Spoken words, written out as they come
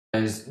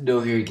Guys,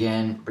 Dove here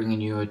again,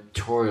 bringing you a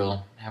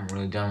tutorial. Haven't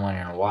really done one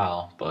in a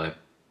while, but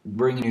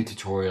bringing you a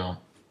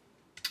tutorial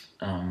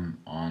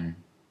on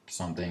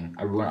something.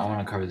 I want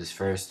to cover this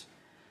first.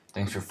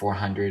 Thanks for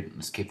 400.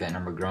 Let's keep that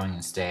number growing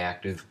and stay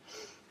active.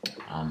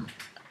 I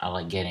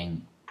like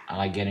getting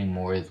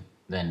more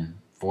than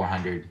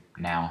 400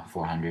 now.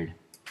 400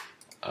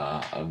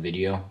 a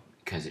video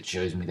because it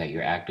shows me that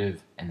you're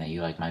active and that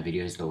you like my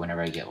videos. But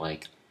whenever I get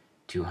like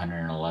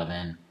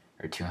 211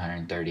 or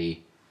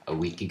 230 a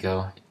week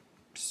ago,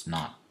 it's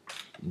not.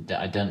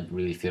 I don't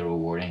really feel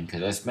rewarding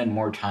because I spend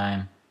more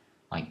time,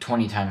 like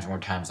 20 times more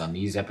times on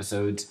these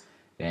episodes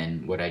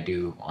than what I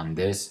do on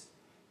this.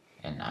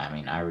 And I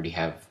mean, I already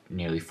have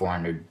nearly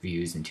 400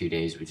 views in 2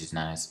 days, which is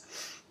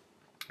nice.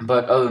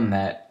 But other than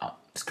that,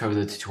 let's cover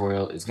the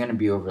tutorial. It's gonna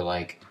be over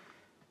like,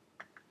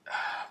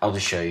 I'll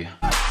just show you.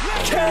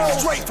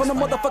 Straight from the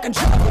motherfucking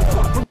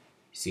job.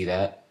 See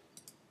that?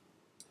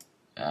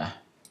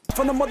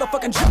 From the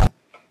motherfucking job.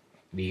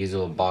 These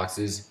little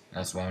boxes.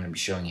 That's what I'm gonna be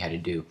showing you how to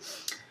do.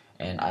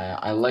 And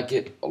I like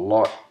it a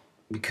lot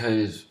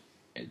because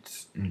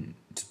it's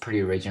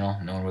pretty original.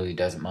 No one really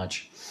does it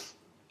much,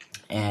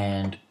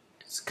 and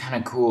it's kind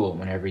of cool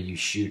whenever you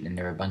shoot and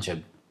there are a bunch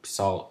of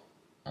salt.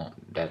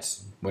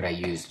 That's what I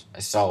used,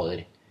 a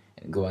solid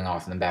going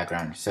off in the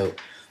background. So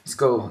let's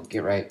go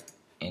get right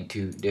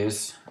into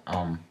this.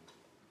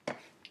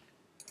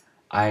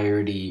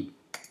 Actually,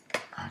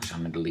 I'm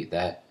gonna delete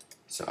that.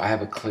 So I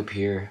have a clip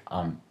here.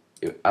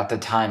 At the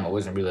time it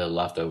wasn't really a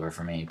leftover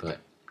for me, but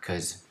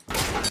because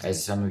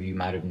as some of you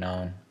might have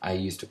known, I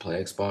used to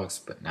play Xbox,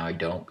 but now I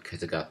don't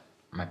because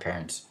my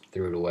parents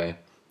threw it away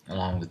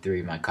along with 3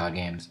 of my COD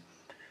games.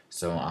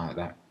 So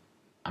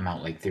I'm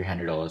out like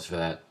 $300 for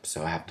that,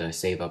 so I have to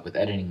save up with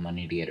editing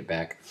money to get it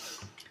back.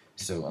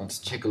 So let's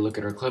take a look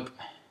at our clip.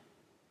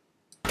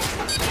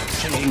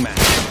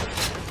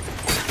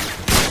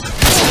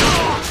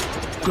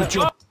 Good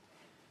job.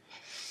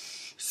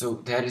 So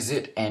that is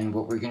it, and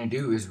what we're gonna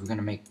do is we're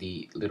gonna make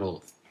the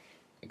little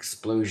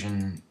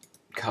explosion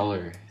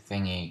color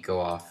thingy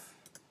go off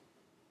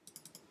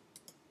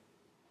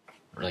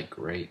like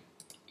right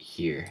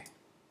here.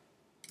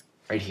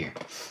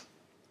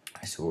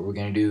 So what we're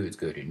gonna do is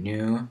go to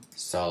new,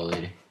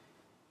 solid,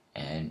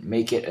 and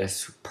make it a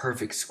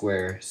perfect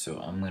square. So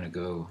I'm gonna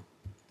go,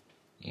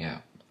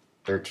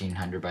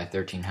 1300 by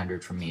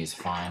 1300 for me is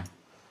fine,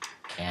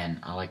 and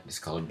I like this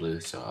color blue,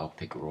 so I'll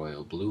pick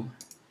royal blue.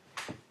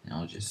 And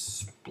I'll just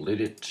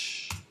split it,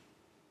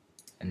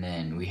 and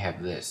then we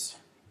have this.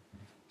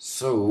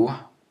 So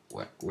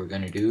what we're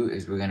gonna do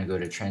is we're gonna go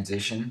to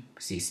transition,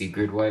 CC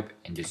grid wipe,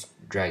 and just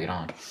drag it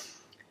on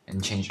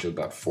and change it to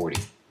about 40.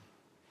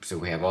 So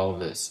we have all of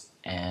this,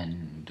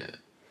 and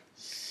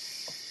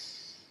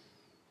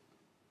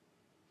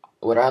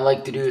what I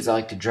like to do is I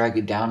like to drag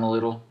it down a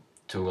little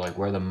to like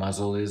where the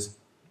muzzle is.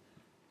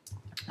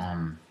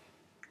 Go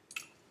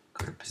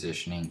to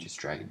positioning, just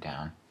drag it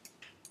down.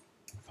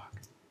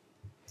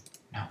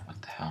 No,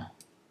 what the hell?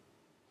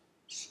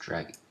 Just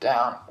drag it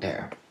down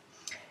there,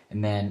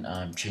 and then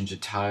change the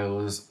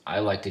tiles. I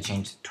like to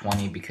change to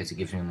 20 because it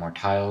gives me more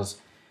tiles.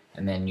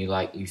 And then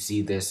you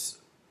see this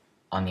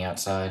on the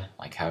outside,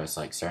 like how it's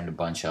like starting to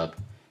bunch up.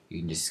 You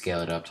can just scale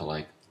it up to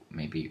like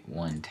maybe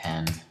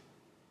 110,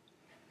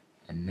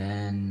 and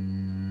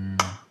then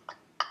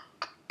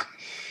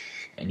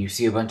you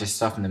see a bunch of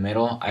stuff in the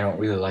middle. I don't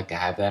really like to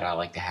have that. I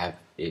like to have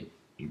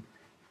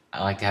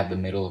the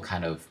middle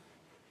kind of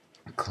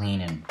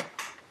clean and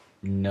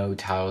no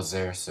tiles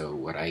there. So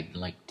what I'd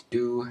like to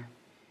do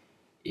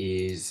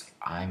is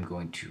I'm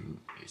going to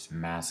just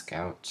mask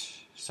out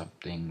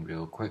something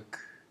real quick.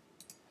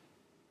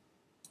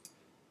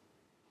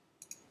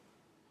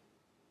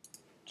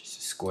 Just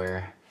a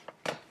square.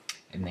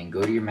 And then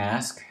go to your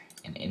mask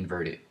and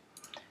invert it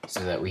so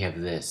that we have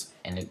this.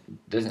 And it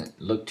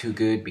doesn't look too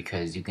good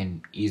because you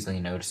can easily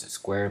notice a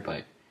square,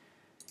 but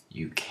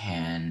you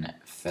can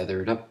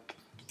feather it up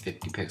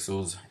 50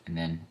 pixels and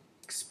then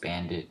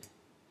expand it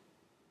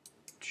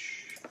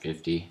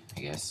 50,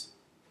 I guess,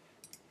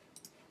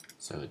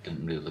 so it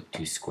doesn't really look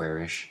too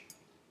squarish.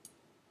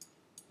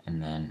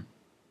 And then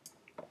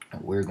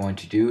what we're going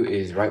to do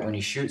is right when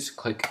he shoots,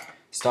 click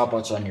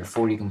stopwatch on your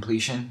 40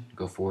 completion,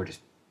 go forward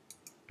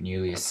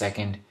nearly a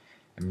second,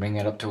 and bring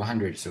it up to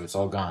 100 so it's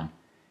all gone.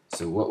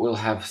 So what we'll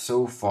have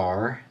so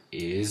far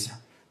is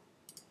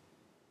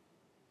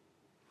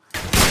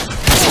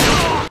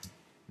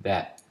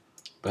that,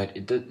 but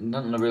it doesn't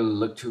really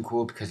look too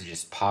cool because it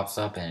just pops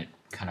up and it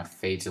kind of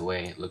fades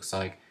away, it looks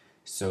like.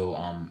 So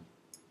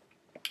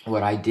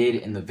what I did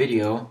in the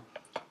video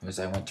was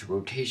I went to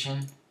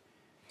rotation,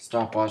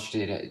 stopwatched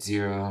it at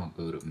 0,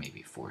 go to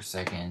maybe 4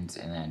 seconds,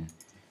 and then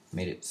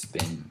made it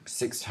spin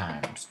 6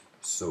 times.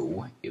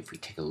 So if we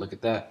take a look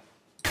at that,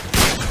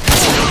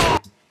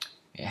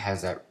 it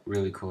has that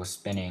really cool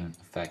spinning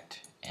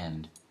effect,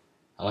 and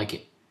I like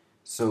it.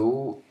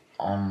 So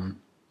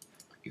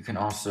you can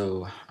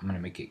also, I'm gonna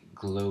make it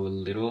glow a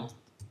little.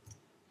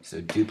 So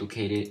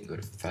duplicate it, go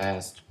to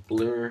fast,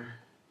 blur,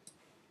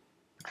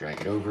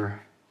 drag it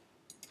over,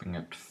 bring it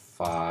up to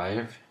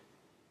 5,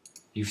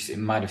 You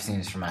might have seen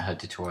this from my HUD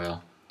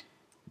tutorial.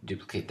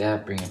 Duplicate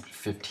that, bring it up to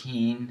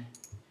 15.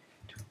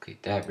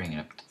 Duplicate that, bring it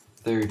up to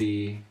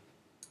 30.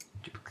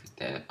 Duplicate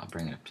that, I'll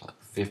bring it up to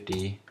like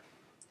 50.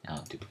 And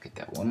I'll duplicate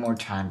that one more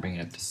time, bring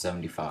it up to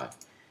 75.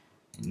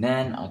 And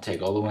then I'll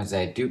take all the ones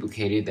that I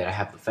duplicated that I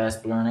have the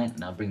fast blur on it,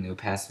 and I'll bring the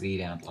opacity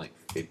down to like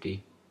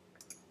 50.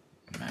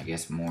 And I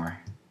guess more.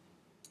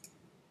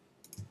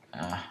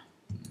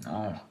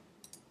 No.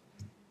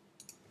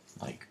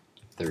 Like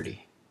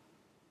 30.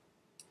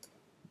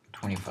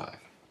 25.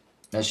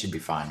 That should be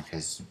fine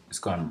because it's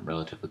going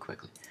relatively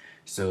quickly.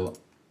 So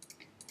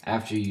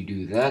after you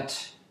do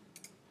that,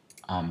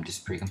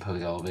 just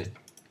pre-compose all of it.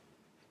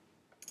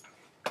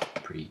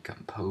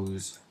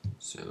 Pre-compose.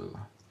 So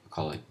I'll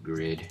call it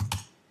grid.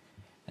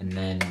 And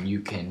then you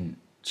can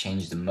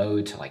change the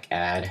mode to like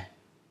add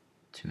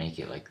to make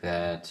it like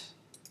that.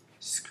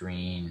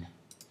 Screen,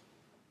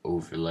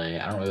 overlay.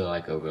 I don't really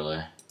like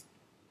overlay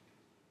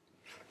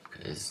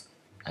because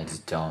I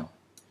just don't.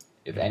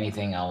 If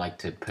anything, I like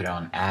to put it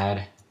on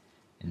add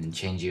and then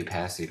change the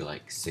opacity to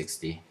like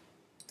 60.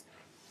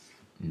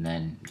 And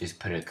then just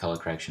put a color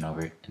correction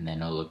over it, and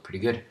then it'll look pretty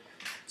good.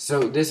 So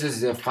this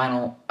is the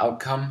final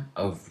outcome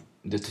of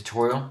the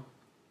tutorial.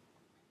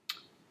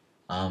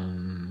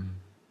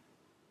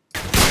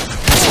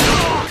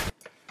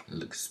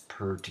 Looks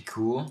pretty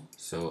cool.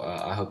 So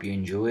I hope you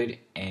enjoyed,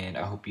 and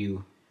I hope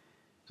you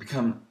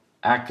become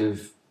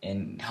active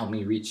and help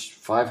me reach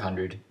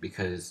 500,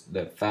 because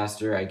the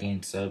faster I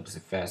gain subs,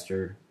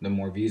 the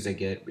more views I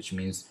get, which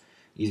means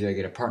either I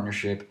get a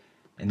partnership,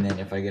 and then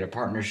if I get a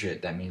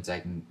partnership, that means I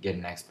can get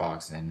an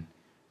Xbox and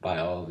buy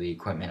all the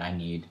equipment I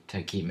need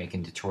to keep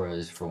making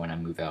tutorials for when I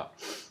move out.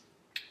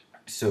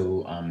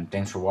 So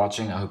thanks for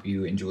watching. I hope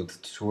you enjoyed the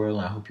tutorial,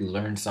 and I hope you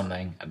learned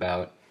something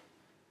about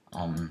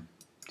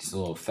this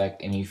little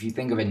effect. And if you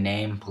think of a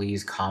name,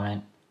 please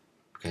comment,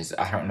 because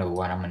I don't know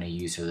what I'm going to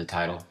use for the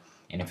title.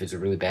 And if it's a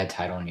really bad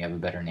title and you have a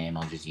better name,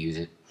 I'll just use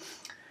it.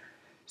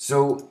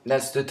 So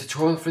that's the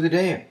tutorial for the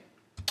day.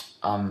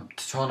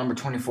 Tutorial number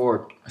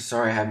 24.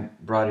 Sorry I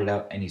haven't brought it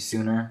out any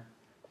sooner,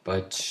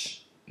 but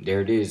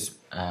there it is.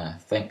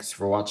 Thanks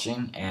for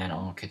watching, and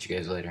I'll catch you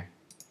guys later.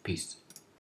 Peace.